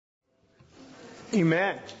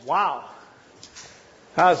Amen. Wow.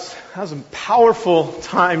 That was a powerful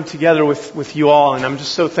time together with you all, and I'm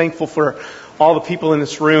just so thankful for all the people in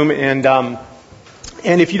this room. And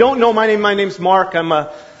if you don't know my name's Mark. I'm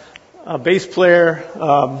a bass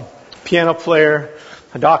player, piano player,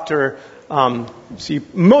 a doctor. See,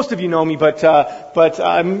 most of you know me, but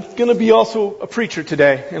I'm going to be also a preacher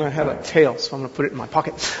today, and I have a tail, so I'm going to put it in my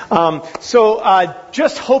pocket.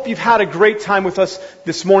 Just hope you've had a great time with us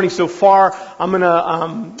this morning so far. I'm going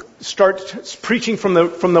to start preaching from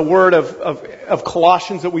the Word of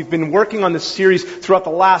Colossians that we've been working on this series throughout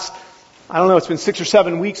the last, it's been 6 or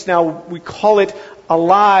 7 weeks now. We call it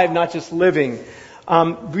Alive, Not Just Living.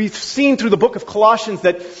 We've seen through the book of Colossians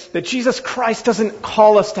that Jesus Christ doesn't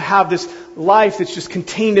call us to have this life that's just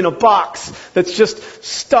contained in a box, that's just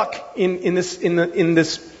stuck in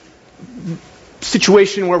this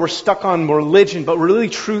situation where we're stuck on religion, but we're really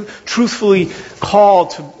truthfully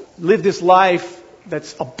called to live this life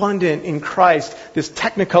that's abundant in Christ, this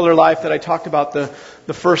Technicolor life that I talked about the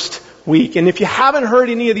first week. And if you haven't heard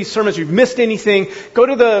any of these sermons, you've missed anything, go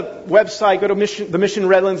to the website, go to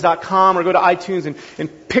themissionredlands.com or go to iTunes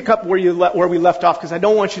and pick up where we left off, because I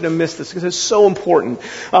don't want you to miss this, because it's so important.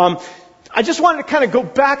 I just wanted to kind of go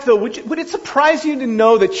back though. Would it surprise you to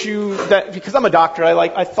know that because I'm a doctor,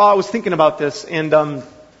 I was thinking about this and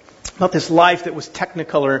about this life that was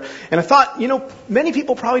Technicolor, and I thought, many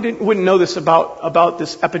people probably wouldn't know this about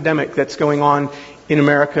this epidemic that's going on in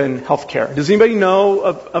America in healthcare. Does anybody know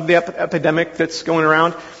of the epidemic that's going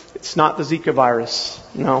around? It's not the Zika virus.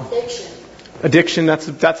 No. Addiction. That's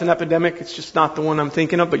an epidemic. It's just not the one I'm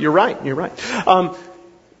thinking of. But you're right.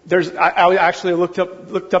 I actually looked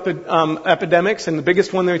up epidemics, and the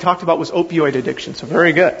biggest one that we talked about was opioid addiction. So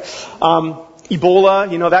very good.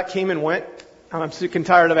 Ebola. That came and went. I'm sick and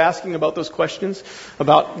tired of asking about those questions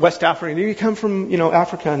about West Africa. Do you come from,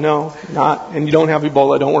 Africa? No, not. And you don't have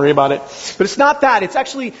Ebola. Don't worry about it. But it's not that.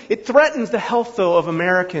 It threatens the health, though, of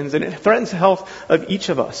Americans, and it threatens the health of each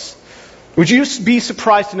of us. Would you be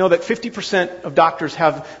surprised to know that 50% of doctors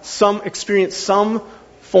have experience some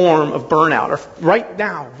form of burnout? Or right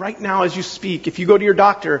now as you speak, if you go to your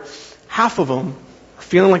doctor, half of them are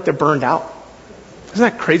feeling like they're burned out. Isn't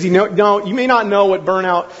that crazy? No, you may not know what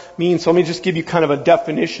burnout means, so let me just give you kind of a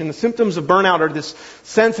definition. The symptoms of burnout are this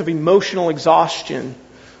sense of emotional exhaustion,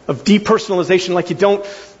 of depersonalization, like you don't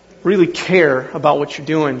really care about what you're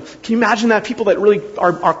doing. Can you imagine that? People that really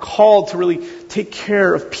are called to really take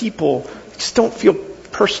care of people just don't feel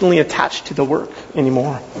personally attached to the work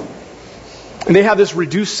anymore. And they have this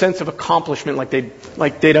reduced sense of accomplishment, like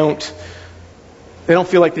they don't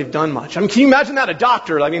feel like they've done much. Can you imagine that? A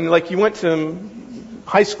doctor, like you went to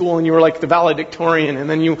high school and you were like the valedictorian, and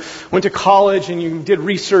then you went to college and you did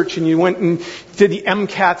research and you went and did the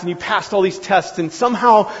MCATs and you passed all these tests, and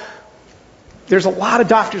somehow there's a lot of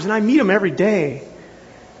doctors, and I meet them every day,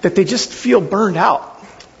 that they just feel burned out.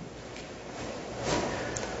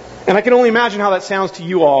 And I can only imagine how that sounds to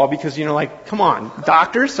you all, because come on,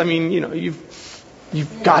 doctors,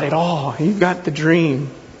 you've got it all. You've got the dream.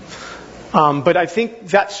 But I think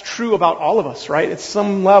that's true about all of us, right? At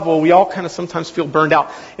some level, we all kind of sometimes feel burned out.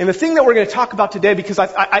 And the thing that we're going to talk about today, because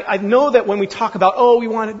I know that when we talk about, we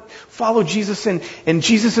want to follow Jesus, and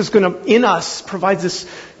Jesus is going to, in us, provide this,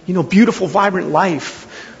 beautiful, vibrant life.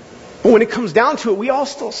 But when it comes down to it, we all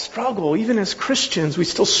still struggle. Even as Christians, we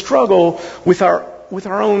still struggle with our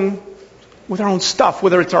own stuff,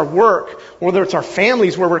 whether it's our work, whether it's our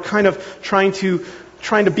families, where we're kind of trying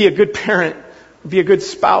to be a good parent, be a good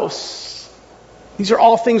spouse. These are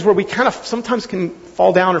all things where we kind of sometimes can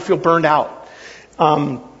fall down or feel burned out.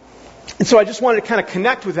 And so I just wanted to kind of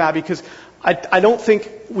connect with that, because I don't think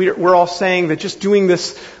we're all saying that just doing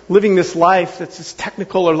this, living this life that's this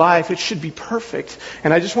Technicolor life, it should be perfect.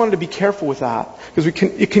 And I just wanted to be careful with that, because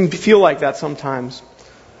it can feel like that sometimes.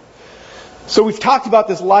 So we've talked about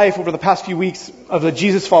this life over the past few weeks of a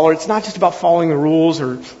Jesus follower. It's not just about following the rules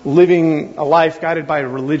or living a life guided by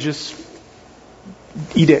religious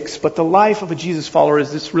edicts, but the life of a Jesus follower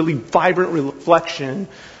is this really vibrant reflection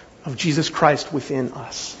of Jesus Christ within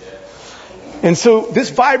us. And so this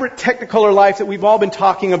vibrant Technicolor life that we've all been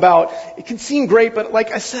talking about, it can seem great, but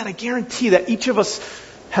like I said, I guarantee that each of us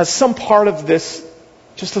has some part of this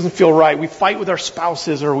just doesn't feel right. We fight with our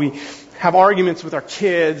spouses, or we have arguments with our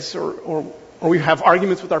kids, or we have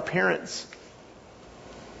arguments with our parents.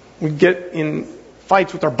 We get in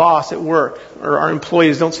fights with our boss at work, or our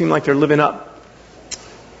employees don't seem like they're living up.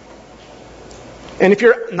 And if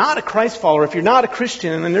you're not a Christ follower, if you're not a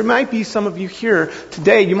Christian, and there might be some of you here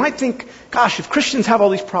today, you might think, gosh, if Christians have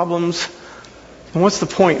all these problems, then what's the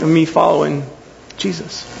point of me following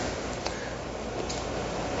Jesus?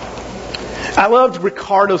 I loved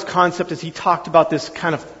Ricardo's concept as he talked about this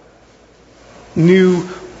kind of new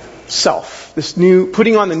self, this new,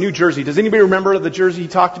 putting on the new jersey. Does anybody remember the jersey he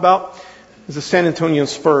talked about? It was the San Antonio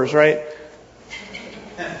Spurs, right?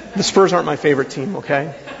 The Spurs aren't my favorite team,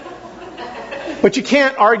 okay? But you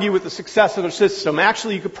can't argue with the success of their system.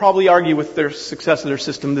 Actually, you could probably argue with their success of their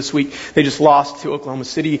system this week. They just lost to Oklahoma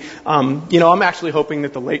City. I'm actually hoping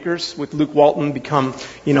that the Lakers with Luke Walton become,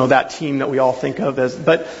 that team that we all think of as.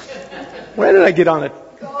 But where did I get on a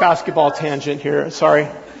basketball tangent here? Sorry.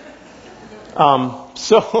 But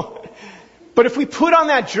if we put on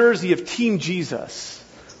that jersey of Team Jesus,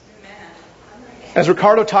 as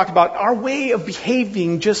Ricardo talked about, our way of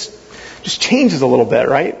behaving just changes a little bit,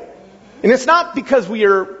 right? And it's not because we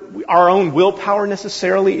are our own willpower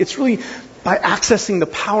necessarily. It's really by accessing the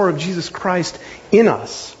power of Jesus Christ in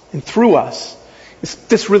us and through us. It's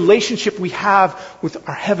this relationship we have with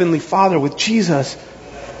our Heavenly Father, with Jesus,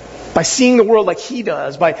 by seeing the world like He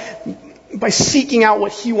does, by seeking out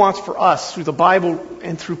what He wants for us through the Bible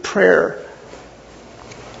and through prayer.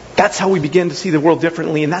 That's how we begin to see the world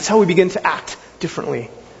differently, and that's how we begin to act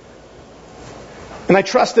differently. And I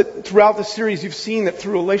trust that throughout the series you've seen that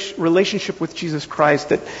through a relationship with Jesus Christ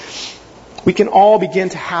that we can all begin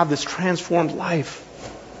to have this transformed life,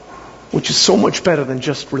 which is so much better than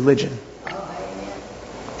just religion.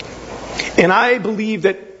 And I believe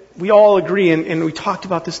that we all agree, and we talked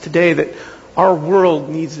about this today, that our world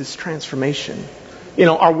needs this transformation.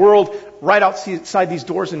 Our world right outside these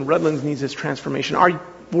doors in Redlands needs this transformation. Our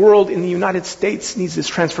world in the United States needs this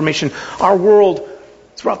transformation. Our world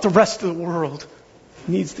throughout the rest of the world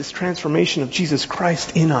needs this transformation of Jesus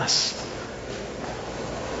Christ in us.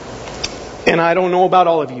 And I don't know about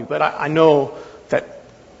all of you, but I know that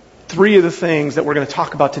 3 of the things that we're going to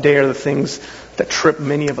talk about today are the things that trip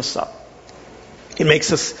many of us up. It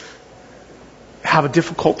makes us have a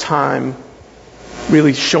difficult time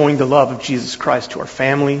really showing the love of Jesus Christ to our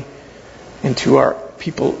family and to our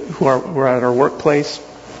people who are at our workplace.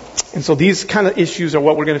 And so these kind of issues are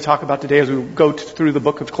what we're going to talk about today as we go through the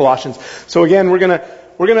book of Colossians. So again, we're going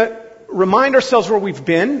to remind ourselves where we've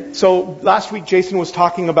been. So last week Jason was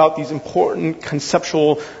talking about these important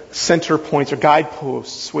conceptual center points or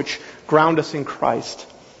guideposts which ground us in Christ.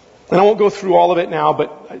 And I won't go through all of it now,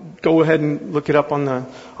 but go ahead and look it up on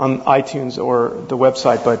iTunes or the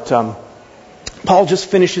website. But Paul just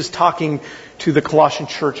finishes talking to the Colossian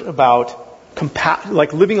church about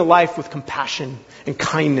living a life with compassion and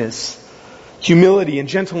kindness, humility and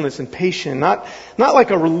gentleness and patience. Not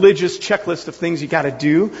like a religious checklist of things you got to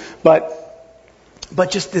do, but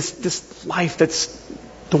just this life that's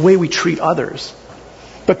the way we treat others.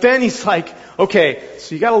 But then he's like, okay,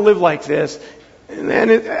 so you got to live like this. And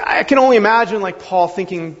then I can only imagine like Paul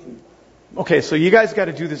thinking, okay, so you guys got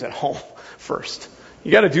to do this at home first.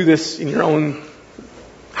 You got to do this in your own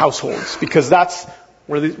households because that's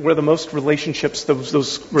where the most relationships,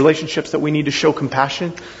 those relationships that we need to show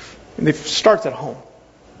compassion, and it starts at home.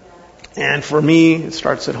 And for me, it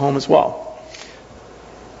starts at home as well.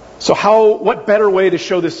 So what better way to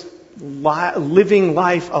show this living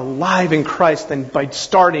life alive in Christ than by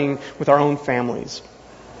starting with our own families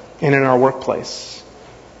and in our workplace?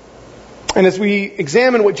 And as we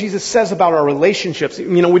examine what Jesus says about our relationships,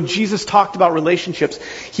 when Jesus talked about relationships,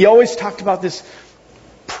 He always talked about this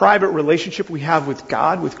private relationship we have with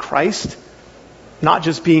God, with Christ, not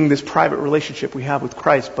just being this private relationship we have with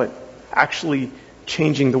Christ, but actually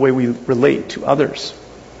changing the way we relate to others.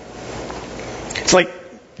 It's like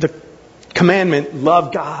the commandment,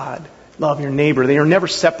 love God, love your neighbor. They are never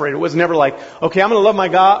separated. It was never like, okay, I'm going to love my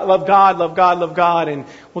God, love God, love God, love God, and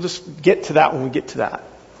we'll just get to that when we get to that.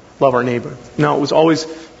 Love our neighbor. No, it was always,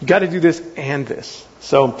 you got to do this and this.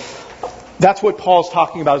 So that's what Paul's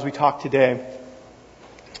talking about as we talk today.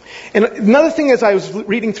 And another thing, as I was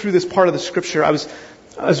reading through this part of the scripture, I was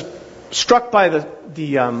struck by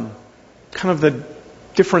the kind of the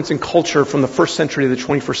difference in culture from the first century to the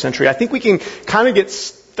 21st century. I think we can kind of get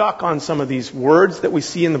stuck on some of these words that we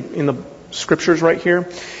see in the scriptures right here.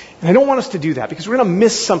 And I don't want us to do that because we're going to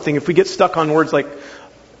miss something if we get stuck on words like,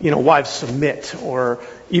 wives submit, or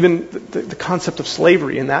even the concept of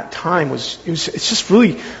slavery in that time it's just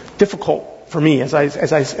really difficult for me as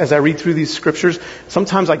I read through these scriptures.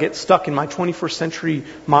 Sometimes I get stuck in my 21st century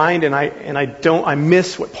mind and I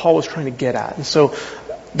miss what Paul was trying to get at. And so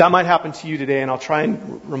that might happen to you today, and I'll try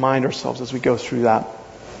and remind ourselves as we go through that.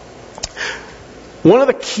 One of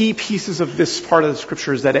the key pieces of this part of the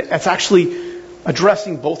scripture is that it's actually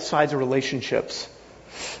addressing both sides of relationships.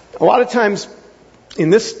 A lot of times in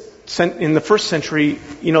the first century,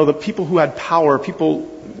 the people who had power,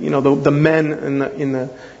 the men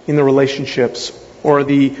in the relationships, or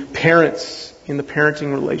the parents in the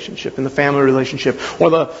parenting relationship, in the family relationship, or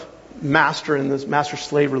the master and the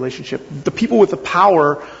master-slave relationship. The people with the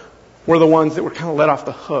power were the ones that were kind of let off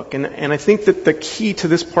the hook. And I think that the key to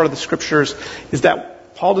this part of the scriptures is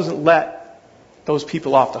that Paul doesn't let those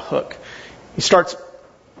people off the hook. He starts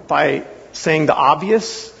by saying the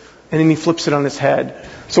obvious, and then he flips it on his head.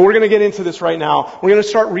 So we're going to get into this right now. We're going to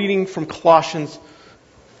start reading from Colossians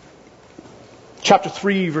chapter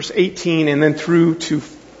 3, verse 18, and then through to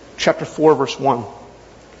chapter 4, verse 1.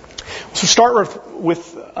 So start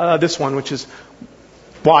with this one, which is,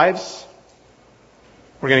 wives,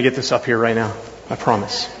 we're going to get this up here right now, I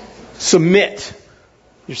promise. Submit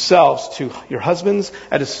yourselves to your husbands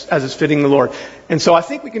as is fitting the Lord. And so I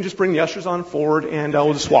think we can just bring the ushers on forward, and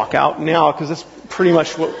we'll just walk out now, because that's pretty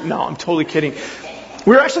much what... No, I'm totally kidding.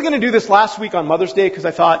 We were actually going to do this last week on Mother's Day, because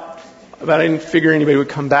I didn't figure anybody would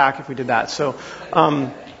come back if we did that. So,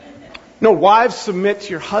 no, wives, submit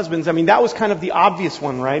to your husbands. I mean, that was kind of the obvious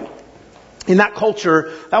one, right? In that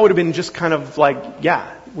culture, that would have been just kind of like,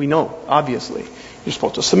 yeah, we know, obviously. You're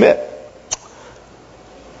supposed to submit.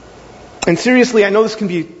 And seriously, I know this can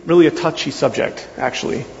be really a touchy subject,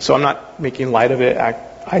 actually. So I'm not making light of it.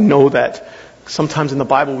 I know that sometimes in the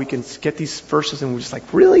Bible we can get these verses and we're just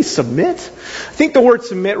like, really? Submit? I think the word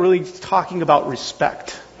submit really is talking about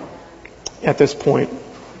respect at this point.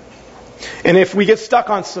 And if we get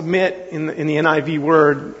stuck on submit in the NIV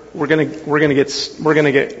word, we're gonna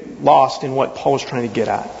get lost in what Paul was trying to get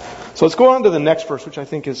at. So let's go on to the next verse, which I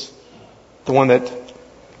think is the one that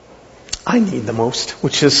I need the most,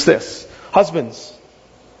 which is this. Husbands,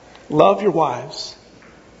 love your wives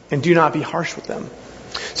and do not be harsh with them.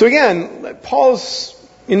 So again, Paul's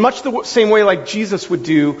in much the same way like Jesus would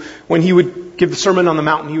do when he would give the Sermon on the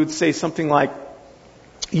Mountain. He would say something like,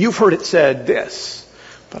 you've heard it said this,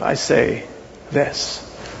 but I say this.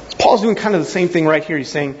 Paul's doing kind of the same thing right here.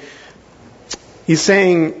 He's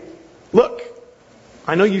saying, look,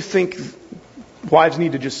 I know you think wives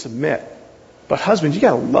need to just submit, but husbands, you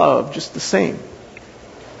got to love just the same.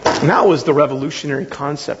 And that was the revolutionary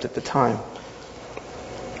concept at the time.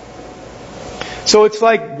 So it's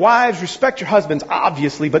like, wives, respect your husbands,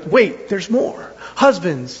 obviously, but wait, there's more.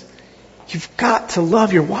 Husbands, you've got to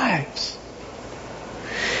love your wives.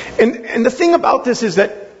 And the thing about this is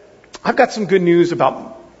that I've got some good news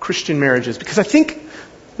about Christian marriages, because I think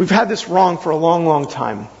we've had this wrong for a long, long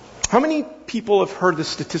time. How many people have heard the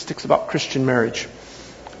statistics about Christian marriage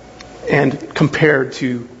and compared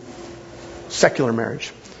to secular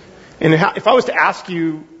marriage? And if I was to ask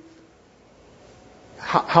you,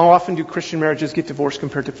 how often do Christian marriages get divorced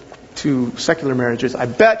compared to secular marriages, I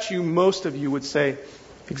bet you most of you would say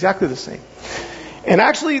exactly the same. And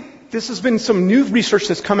actually, this has been some new research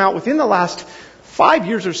that's come out within the last 5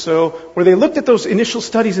 years or so, where they looked at those initial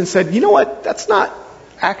studies and said, you know what, that's not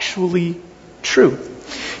actually true.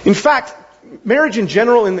 In fact, marriage in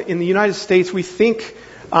general in the United States, we think,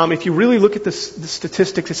 if you really look at the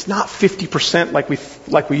statistics, it's not 50%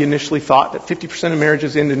 like we initially thought, that 50% of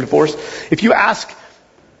marriages end in divorce. If you ask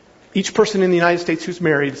each person in the United States who's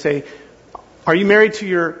married, say, are you married to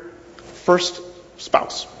your first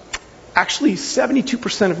spouse? Actually,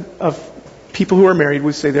 72% of people who are married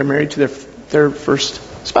would say they're married to their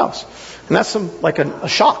first spouse. And that's a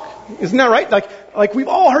shock. Isn't that right? Like we've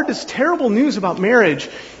all heard this terrible news about marriage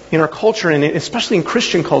in our culture, and especially in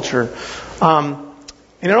Christian culture.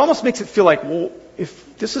 And it almost makes it feel like, well,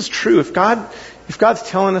 if this is true, if God's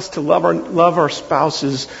telling us to love our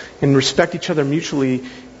spouses and respect each other mutually,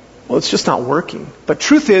 well, it's just not working. But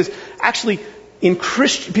truth is, actually, in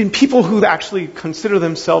people who actually consider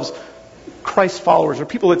themselves Christ followers, or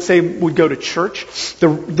people that say would go to church, the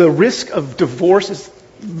risk of divorce is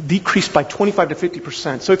decreased by 25 to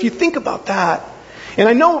 50%. So if you think about that, and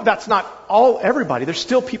I know that's not everybody, there's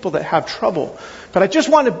still people that have trouble, but I just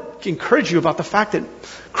want to encourage you about the fact that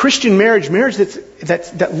Christian marriage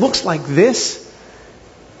that looks like this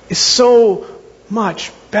is so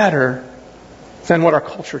much better than what our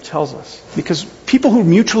culture tells us. Because people who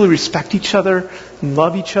mutually respect each other and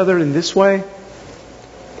love each other in this way,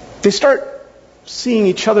 they start seeing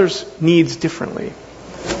each other's needs differently.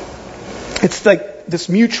 It's like this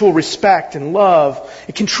mutual respect and love.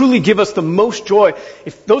 It can truly give us the most joy.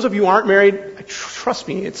 If those of you aren't married, trust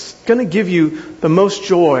me, it's going to give you the most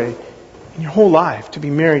joy in your whole life to be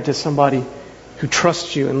married to somebody who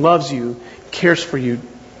trusts you and loves you, cares for you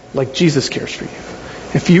like Jesus cares for you.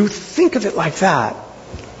 If you think of it like that,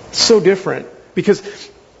 it's so different. Because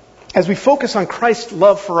as we focus on Christ's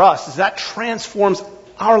love for us, as that transforms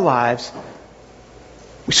our lives,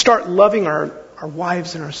 we start loving our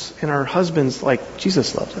wives and our husbands like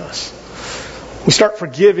Jesus loves us. We start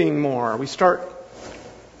forgiving more. We start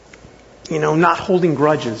not holding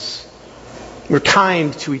grudges. We're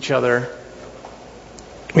kind to each other.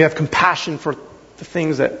 We have compassion for the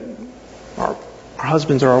things that our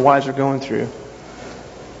husbands or our wives are going through.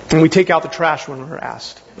 And we take out the trash when we're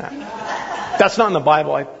asked. That's not in the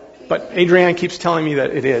Bible, but Adrienne keeps telling me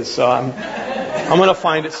that it is, so I'm going to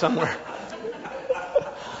find it somewhere.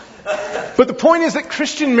 But the point is that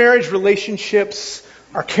Christian marriage relationships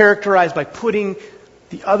are characterized by putting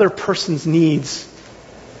the other person's needs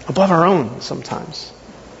above our own sometimes.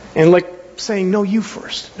 And saying, no, you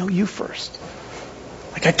first. No, you first.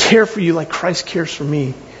 I care for you like Christ cares for me.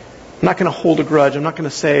 I'm not going to hold a grudge. I'm not going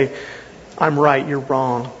to say, I'm right, you're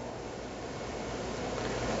wrong.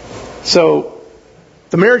 So,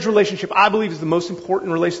 the marriage relationship, I believe, is the most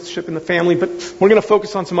important relationship in the family, but we're going to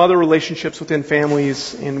focus on some other relationships within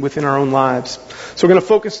families and within our own lives. So we're going to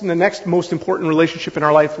focus on the next most important relationship in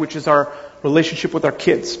our life, which is our relationship with our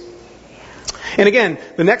kids. And again,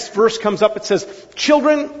 the next verse comes up, it says,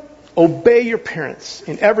 children, obey your parents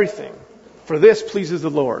in everything, for this pleases the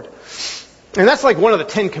Lord. And that's one of the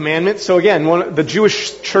 10 Commandments. So again, the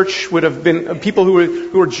Jewish church would have been, people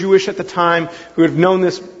who were Jewish at the time, who would have known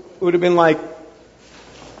this, would have been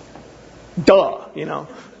duh,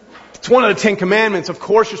 It's one of the 10 Commandments. Of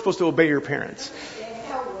course you're supposed to obey your parents.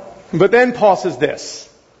 But then Paul says this.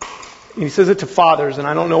 And he says it to fathers, and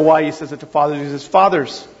I don't know why he says it to fathers. He says,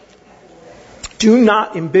 fathers, do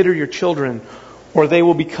not embitter your children, or they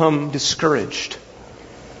will become discouraged.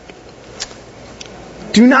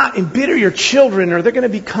 Do not embitter your children, or they're going to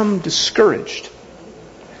become discouraged.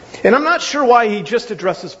 And I'm not sure why he just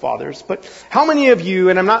addresses fathers, but how many of you,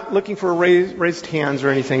 and I'm not looking for raised hands or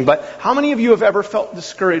anything, but how many of you have ever felt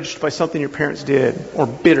discouraged by something your parents did, or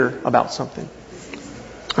bitter about something?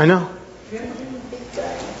 I know.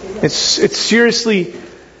 It seriously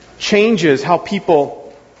changes how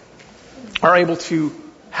people are able to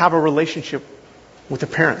have a relationship with their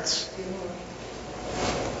parents.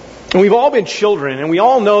 And we've all been children, and we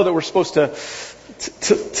all know that we're supposed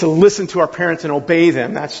to listen to our parents and obey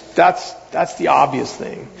them. That's the obvious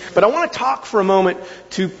thing. But I want to talk for a moment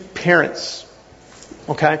to parents.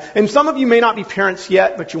 Okay? And some of you may not be parents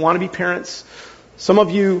yet, but you want to be parents. Some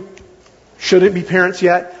of you shouldn't be parents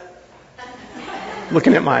yet.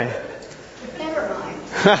 Looking at my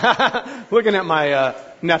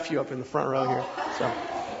nephew up in the front row here. So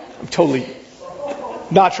I'm totally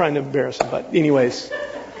not trying to embarrass him, but anyways.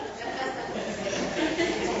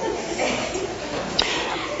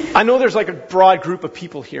 I know there's a broad group of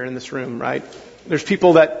people here in this room, right? There's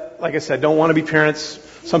people that, like I said, don't want to be parents.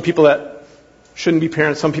 Some people that shouldn't be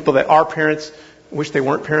parents. Some people that are parents, wish they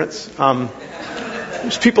weren't parents.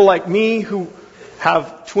 There's people like me who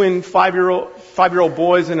have twin 5-year-old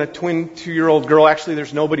boys and a twin 2-year-old girl. Actually,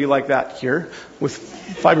 there's nobody like that here with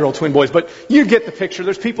 5-year-old twin boys. But you get the picture.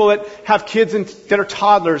 There's people that have kids that are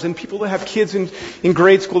toddlers, and people that have kids in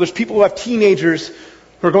grade school. There's people who have teenagers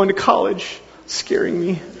who are going to college. Scaring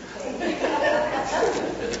me.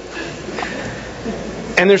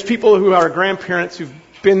 And there's people who are grandparents who've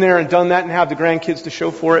been there and done that and have the grandkids to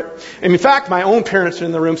show for it. And in fact, my own parents are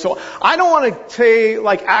in the room, so I don't want to say,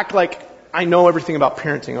 act like I know everything about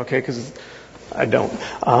parenting, okay? Because I don't.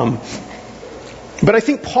 But I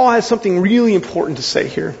think Paul has something really important to say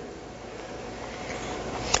here.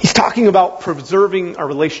 He's talking about preserving our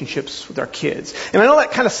relationships with our kids. And I know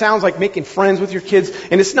that kind of sounds like making friends with your kids,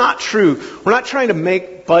 and it's not true. We're not trying to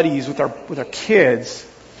make buddies with our kids,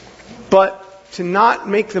 but to not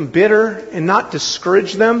make them bitter and not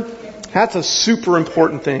discourage them, that's a super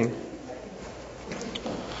important thing.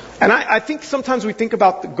 And I think sometimes we think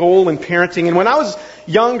about the goal in parenting. And when I was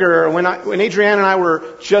younger, when Adrienne and I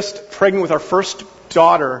were just pregnant with our first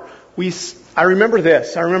daughter, I remember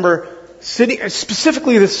this. I remember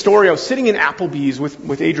specifically this story. I was sitting in Applebee's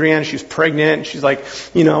with Adrienne. She was pregnant. And she's a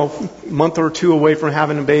month or two away from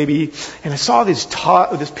having a baby. And I saw these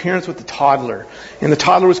parents with the toddler. And the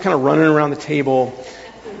toddler was kind of running around the table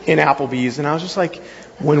in Applebee's. And I was just like,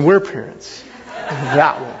 when we're parents,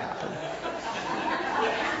 that won't happen.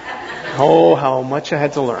 Oh, how much I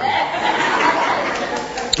had to learn.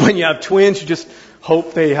 When you have twins, you just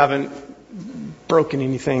hope they haven't broken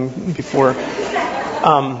anything before.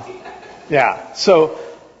 So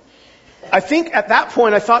I think at that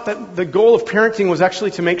point I thought that the goal of parenting was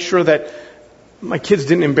actually to make sure that my kids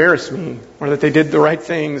didn't embarrass me, or that they did the right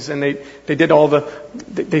things and they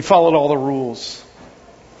followed all the rules.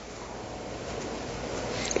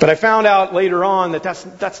 But I found out later on that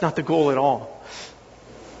that's not the goal at all.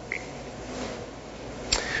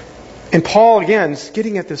 And Paul, again, is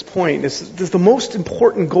getting at this point. This is the most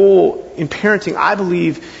important goal in parenting, I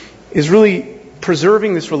believe, is really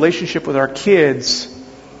preserving this relationship with our kids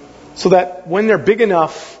so that when they're big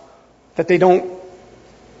enough that they don't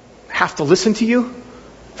have to listen to you,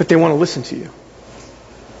 that they want to listen to you.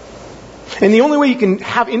 And the only way you can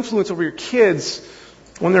have influence over your kids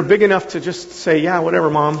when they're big enough to just say, yeah, whatever,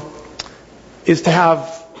 Mom, is to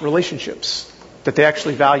have relationships that they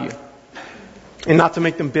actually value. And not to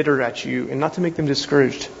make them bitter at you, and not to make them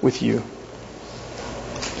discouraged with you.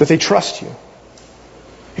 That they trust you.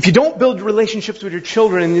 If you don't build relationships with your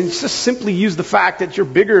children and you just simply use the fact that you're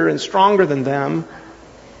bigger and stronger than them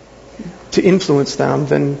to influence them,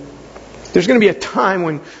 then there's going to be a time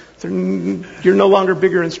when you're no longer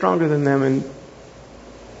bigger and stronger than them, and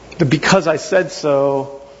the because I said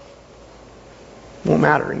so won't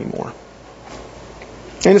matter anymore.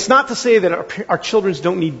 And it's not to say that our children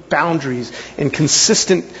don't need boundaries and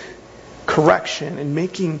consistent correction and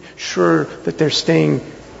making sure that they're staying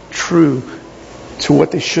true to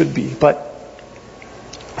what they should be. But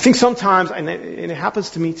I think sometimes, and it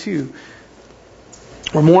happens to me too,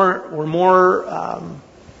 we're more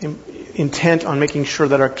intent on making sure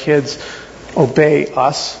that our kids obey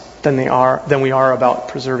us than we are about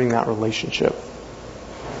preserving that relationship.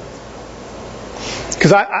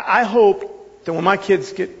 Because I hope that when my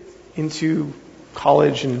kids get into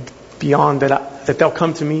college and beyond, that they'll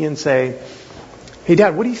come to me and say, "Hey,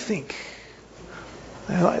 Dad, what do you think?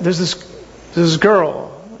 There's this girl,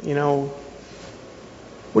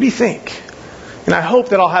 what do you think?" And I hope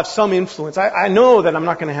that I'll have some influence. I know that I'm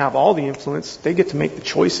not going to have all the influence. They get to make the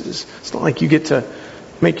choices. It's not like you get to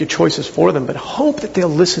make your choices for them, but hope that they'll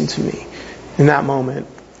listen to me in that moment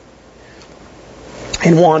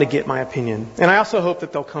and want to get my opinion. And I also hope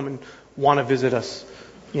that they'll come and want to visit us,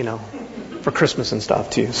 for Christmas and stuff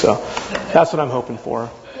too. So that's what I'm hoping for.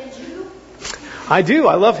 I do.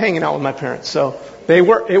 I love hanging out with my parents. So it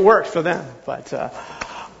worked for them. But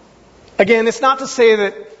again, it's not to say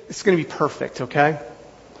that it's going to be perfect, okay?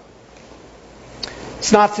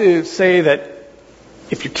 It's not to say that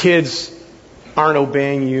if your kids aren't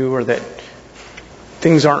obeying you or that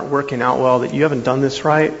things aren't working out well, that you haven't done this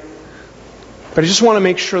right. But I just want to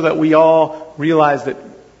make sure that we all realize that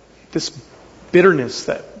this bitterness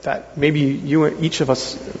that maybe each of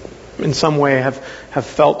us in some way have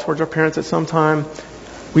felt towards our parents at some time,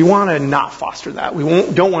 we want to not foster that. We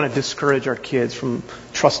don't want to discourage our kids from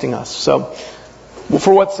trusting us. So,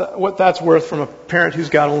 for what that's worth, from a parent who's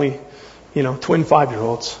got only, twin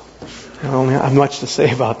 5-year-olds, I don't have much to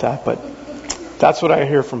say about that, but that's what I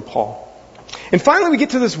hear from Paul. And finally, we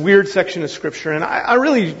get to this weird section of Scripture, and I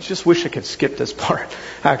really just wish I could skip this part,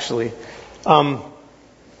 actually.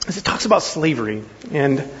 As it talks about slavery.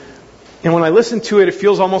 And when I listen to it, it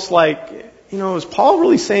feels almost like, is Paul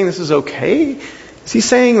really saying this is okay? Is he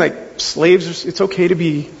saying, like, slaves, it's okay to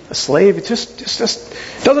be a slave? It just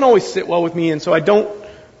doesn't always sit well with me, and so I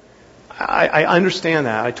understand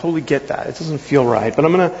that. I totally get that. It doesn't feel right. But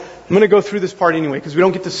I'm going to go through this part anyway, because we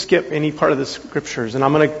don't get to skip any part of the Scriptures, and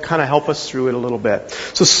I'm going to kind of help us through it a little bit.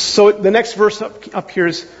 So the next verse up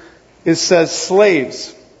here says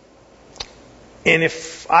slaves. And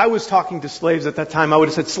if I was talking to slaves at that time, I would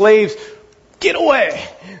have said, "Slaves, get away!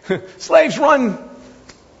 Slaves, run!"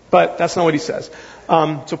 But that's not what he says.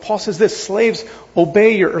 So Paul says this: "Slaves,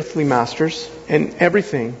 obey your earthly masters in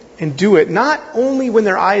everything, and do it not only when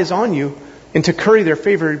their eye is on you and to curry their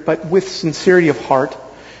favor, but with sincerity of heart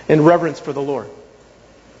and reverence for the Lord."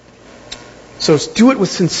 So do it with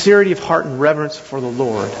sincerity of heart and reverence for the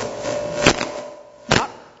Lord.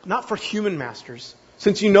 Not for human masters,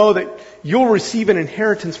 since you know that you'll receive an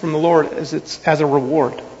inheritance from the Lord as a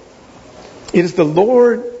reward. It is the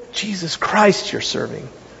Lord Jesus Christ you're serving.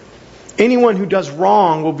 Anyone who does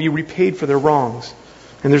wrong will be repaid for their wrongs,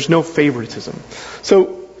 and there's no favoritism.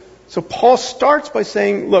 So Paul starts by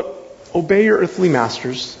saying, look, obey your earthly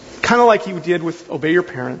masters, kind of like he did with obey your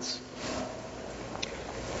parents.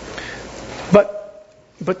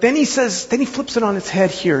 But then he flips it on its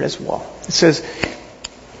head here as well. It says,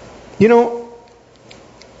 he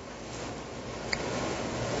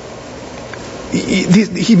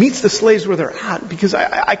meets the slaves where they're at, because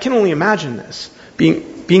I can only imagine this,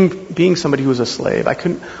 being somebody who was a slave. I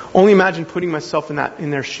couldn't only imagine putting myself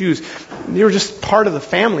in their shoes. They were just part of the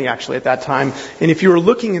family actually at that time, and if you were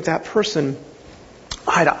looking at that person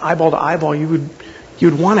eyeball to eyeball, you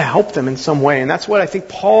would want to help them in some way. And that's what I think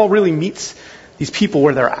Paul really meets these people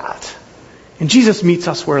where they're at, and Jesus meets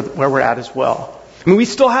us where we're at as well. I mean, we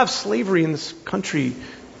still have slavery in this country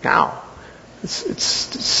now. It's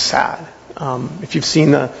sad. If you've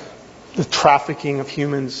seen the trafficking of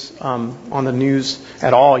humans on the news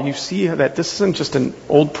at all, you see that this isn't just an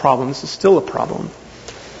old problem. This is still a problem.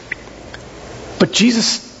 But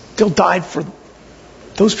Jesus still died for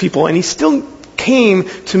those people, and He still came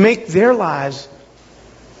to make their lives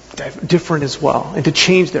different as well, and to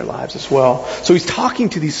change their lives as well. So he's talking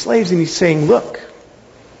to these slaves and he's saying, look,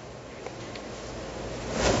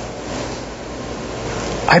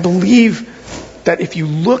 I believe that if you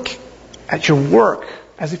look at your work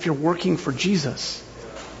as if you're working for Jesus,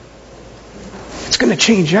 it's going to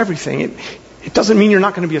change everything. It doesn't mean you're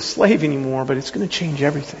not going to be a slave anymore, but it's going to change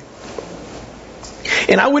everything.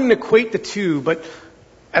 And I wouldn't equate the two, but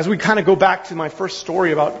as we kind of go back to my first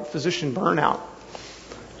story about physician burnout,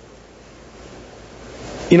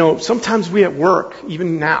 sometimes we at work,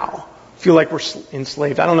 even now, feel like we're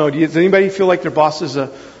enslaved. I don't know. Does anybody feel like their boss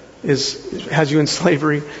has you in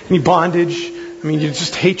slavery? Any bondage? You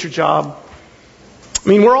just hate your job.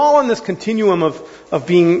 We're all on this continuum of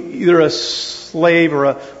being either a slave or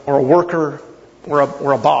a worker or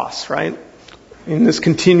a boss, right? In this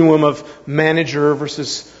continuum of manager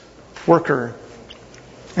versus worker.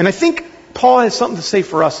 And I think Paul has something to say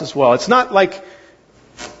for us as well. It's not like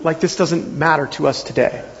this doesn't matter to us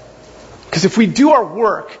today. Because if we do our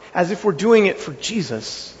work as if we're doing it for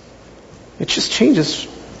Jesus, it just changes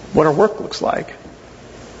what our work looks like.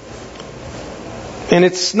 And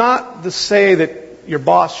it's not to say that your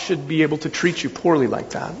boss should be able to treat you poorly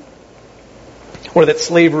like that. Or that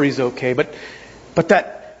slavery is okay. But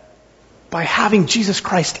that by having Jesus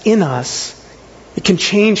Christ in us, it can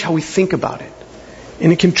change how we think about it.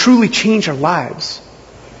 And it can truly change our lives.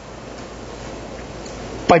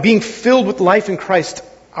 By being filled with life in Christ,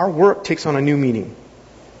 our work takes on a new meaning.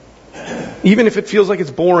 Even if it feels like it's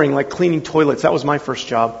boring, like cleaning toilets. That was my first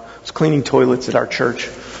job. I was cleaning toilets at our church.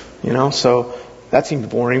 So that seemed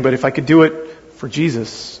boring. But if I could do it for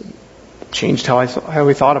Jesus, it changed how I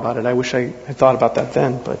thought about it. I wish I had thought about that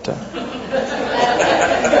then. But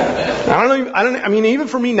I don't know. Even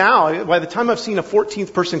for me now, by the time I've seen a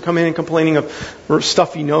 14th person come in and complaining of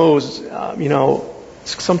stuffy nose, it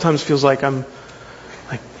sometimes feels like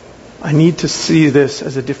I need to see this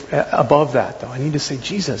as above that, though. I need to say,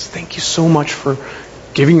 Jesus, thank you so much for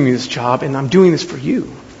giving me this job, and I'm doing this for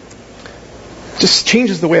you. It just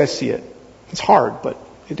changes the way I see it. It's hard, but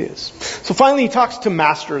it is. So finally, he talks to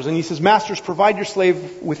masters, and he says, Masters, provide your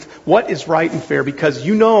slave with what is right and fair, because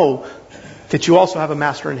you know that you also have a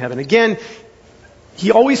master in heaven. Again,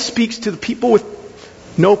 he always speaks to the people with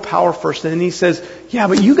no power first, and then he says, yeah,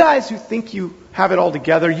 but you guys who think you have it all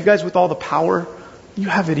together, you guys with all the power, you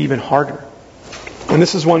have it even harder. And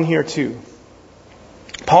this is one here too.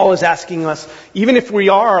 Paul is asking us, even if we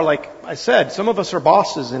are, like I said, some of us are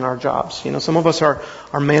bosses in our jobs. Some of us are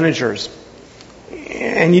managers.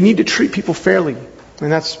 And you need to treat people fairly.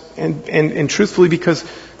 And truthfully, because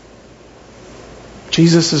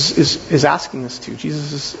Jesus is asking us to.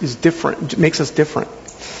 Jesus is different, makes us different.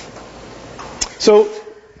 So,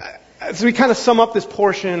 as we kind of sum up this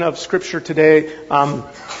portion of Scripture today,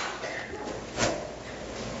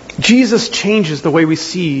 Jesus changes the way we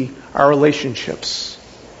see our relationships.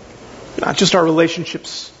 Not just our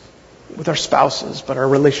relationships with our spouses, but our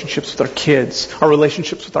relationships with our kids, our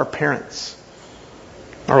relationships with our parents,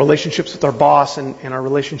 our relationships with our boss, and our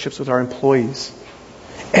relationships with our employees.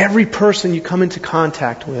 Every person you come into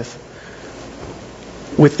contact with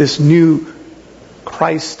this new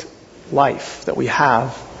Christ life that we have,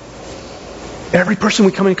 every person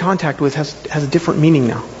we come in contact with has a different meaning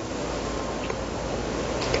now.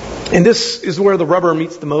 And this is where the rubber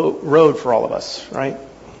meets the road for all of us, right?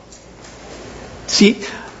 See,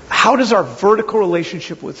 how does our vertical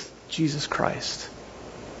relationship with Jesus Christ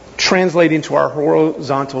translate into our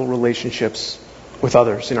horizontal relationships with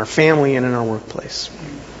others, in our family and in our workplace?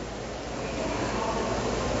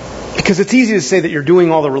 Because it's easy to say that you're doing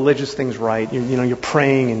all the religious things right. You're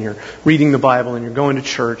praying and you're reading the Bible and you're going to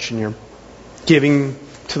church and you're giving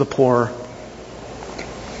to the poor.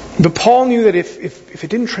 But Paul knew that if it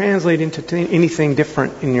didn't translate into anything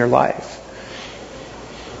different in your life,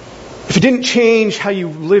 if it didn't change how you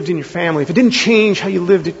lived in your family, if it didn't change how you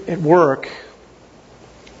lived at work,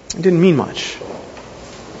 it didn't mean much.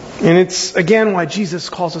 And it's, again, why Jesus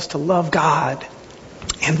calls us to love God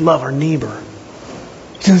and love our neighbor.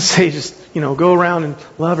 He doesn't say just, go around and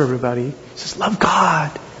love everybody. He says, love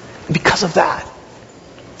God. And because of that,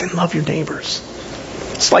 then love your neighbors.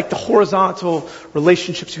 It's like the horizontal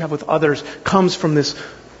relationships you have with others comes from this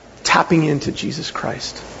tapping into Jesus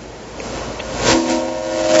Christ.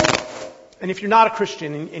 And if you're not a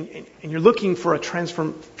Christian and you're looking for a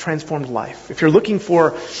transformed life, if you're looking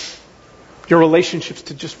for your relationships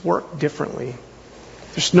to just work differently,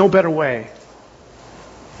 there's no better way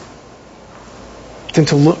than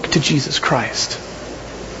to look to Jesus Christ.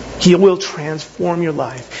 He will transform your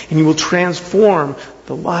life, and He will transform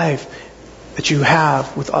the life that you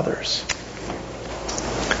have with others.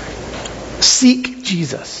 Seek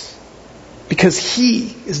Jesus, because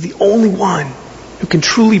He is the only one who can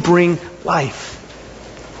truly bring life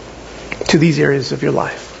to these areas of your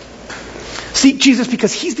life. Seek Jesus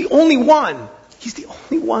because He's the only one. He's the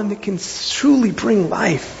only one that can truly bring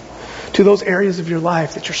life to those areas of your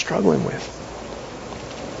life that you're struggling with.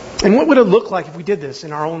 And what would it look like if we did this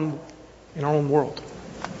in our own world?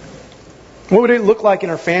 What would it look like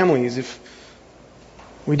in our families if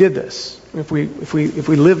we did this? If we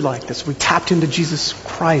lived like this, if we tapped into Jesus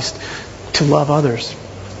Christ to love others?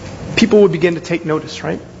 People would begin to take notice,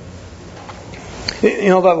 right? You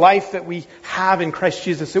know, the life that we have in Christ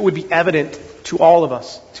Jesus, it would be evident to all of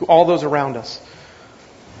us, to all those around us.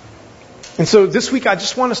 And so this week I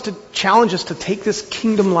just want us to challenge us to take this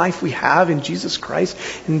kingdom life we have in Jesus Christ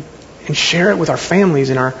and share it with our families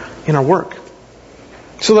in our work.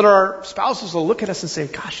 So that our spouses will look at us and say,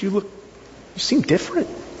 gosh, you seem different,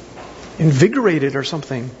 invigorated or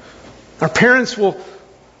something. Our parents will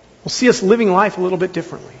see us living life a little bit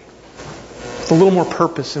differently, with a little more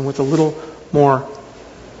purpose and with a little more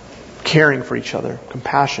caring for each other,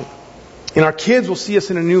 compassion. And our kids will see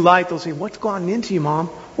us in a new light. They'll say, what's gone into you, Mom?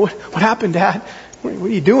 What happened, Dad? What are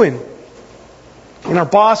you doing? And our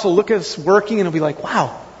boss will look at us working and he'll be like,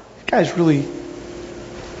 wow, that guy's really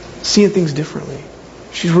seeing things differently.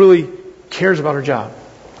 She really cares about her job.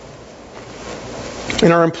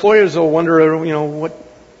 And our employers will wonder,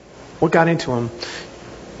 what got into him.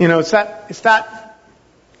 It's that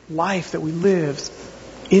life that we live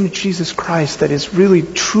in Jesus Christ that is really,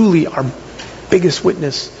 truly our biggest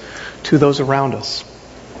witness to those around us.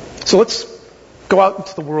 So let's go out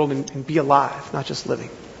into the world and be alive, not just living.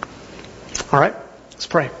 All right? Let's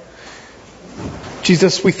pray.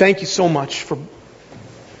 Jesus, we thank you so much for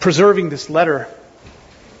preserving this letter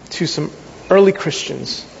to some early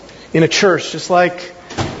Christians in a church just like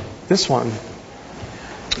this one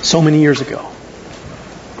so many years ago.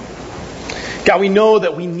 God, we know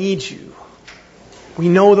that we need you. We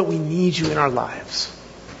know that we need you in our lives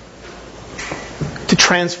to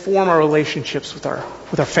transform our relationships with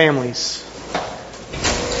our families.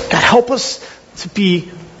 God, help us to be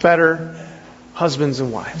better husbands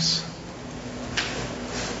and wives.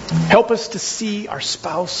 Help us to see our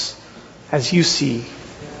spouse as you see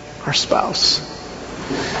our spouse.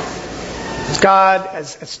 God,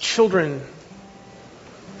 as children,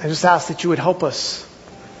 I just ask that you would help us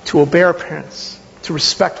to obey our parents, to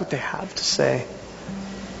respect what they have to say.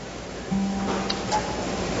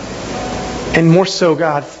 And more so,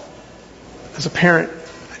 God, as a parent,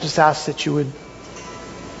 I just ask that you would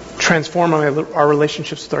transform our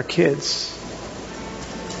relationships with our kids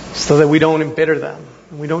so that we don't embitter them,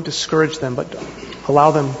 and we don't discourage them, but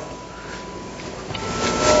allow them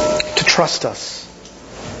to trust us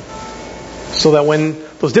so that when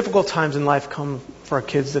those difficult times in life come for our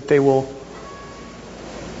kids, that we will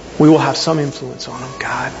have some influence on them,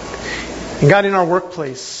 God. And God, in our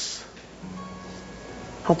workplace,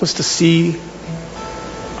 help us to see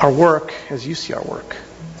our work as you see our work,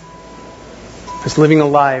 as living a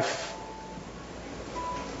life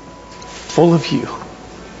full of you,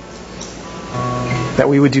 that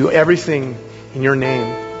we would do everything in your name.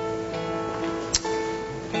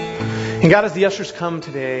 And God, as the ushers come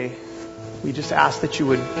today, we just ask that you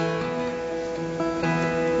would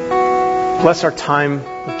bless our time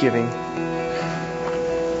of giving.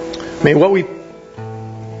 May what we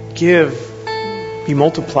give be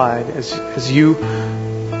multiplied as you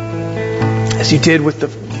did with the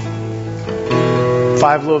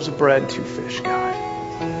 5 loaves of bread and 2 fish, God.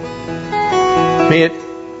 May it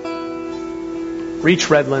reach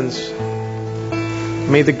Redlands.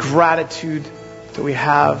 May the gratitude that we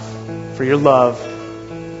have for your love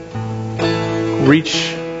reach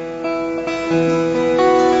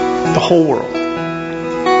the whole world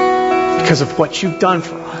because of what you've done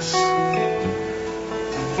for us.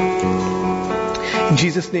 In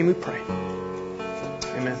Jesus' name we pray.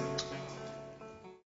 Amen.